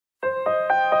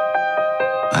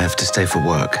have to stay for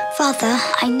work. Father,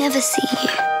 I never see you.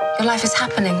 Your life is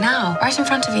happening now, right in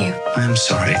front of you. I am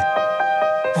sorry.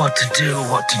 What to do,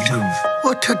 what to do.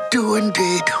 What to do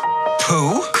indeed.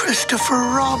 Who? Christopher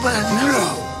Robin.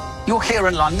 You're here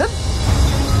in London?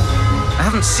 I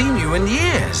haven't seen you in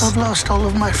years. I've lost all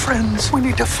of my friends. We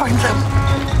need to find them.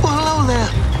 Well, hello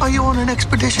there. Are you on an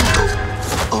expedition?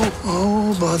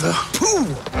 Oh, bother.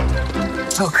 Pooh!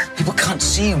 Look, people can't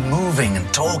see you moving and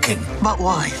talking. But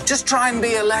why? Just try and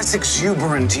be a less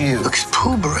exuberant you.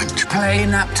 Exuberant. Play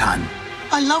nap time.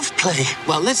 I love play.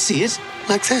 Well, let's see it.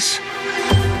 Like this.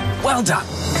 Well done.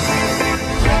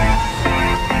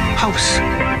 House.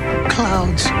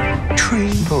 Clouds.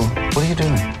 Tree. Pooh, what are you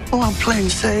doing? Oh, I'm playing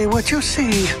Say What You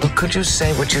See. Well, could you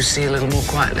say what you see a little more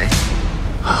quietly?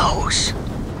 House.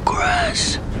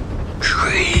 Grass.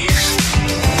 Trees.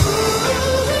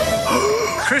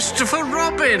 Christopher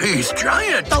Robin! He's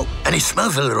giant. Oh, and he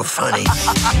smells a little funny.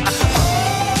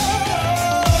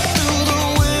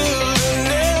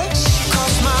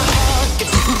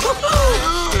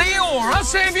 Leor, I'll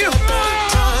save you!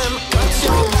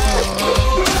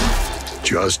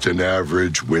 Just an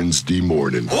average Wednesday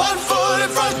morning. One foot in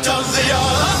front of the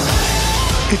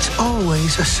other. It's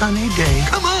always a sunny day.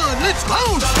 Come on, let's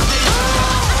bounce.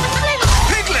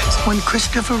 Piglet. When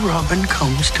Christopher Robin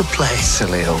comes to play.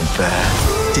 Silly old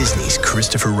bear. Disney's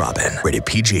Christopher Robin. Rated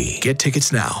PG. Get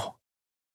tickets now.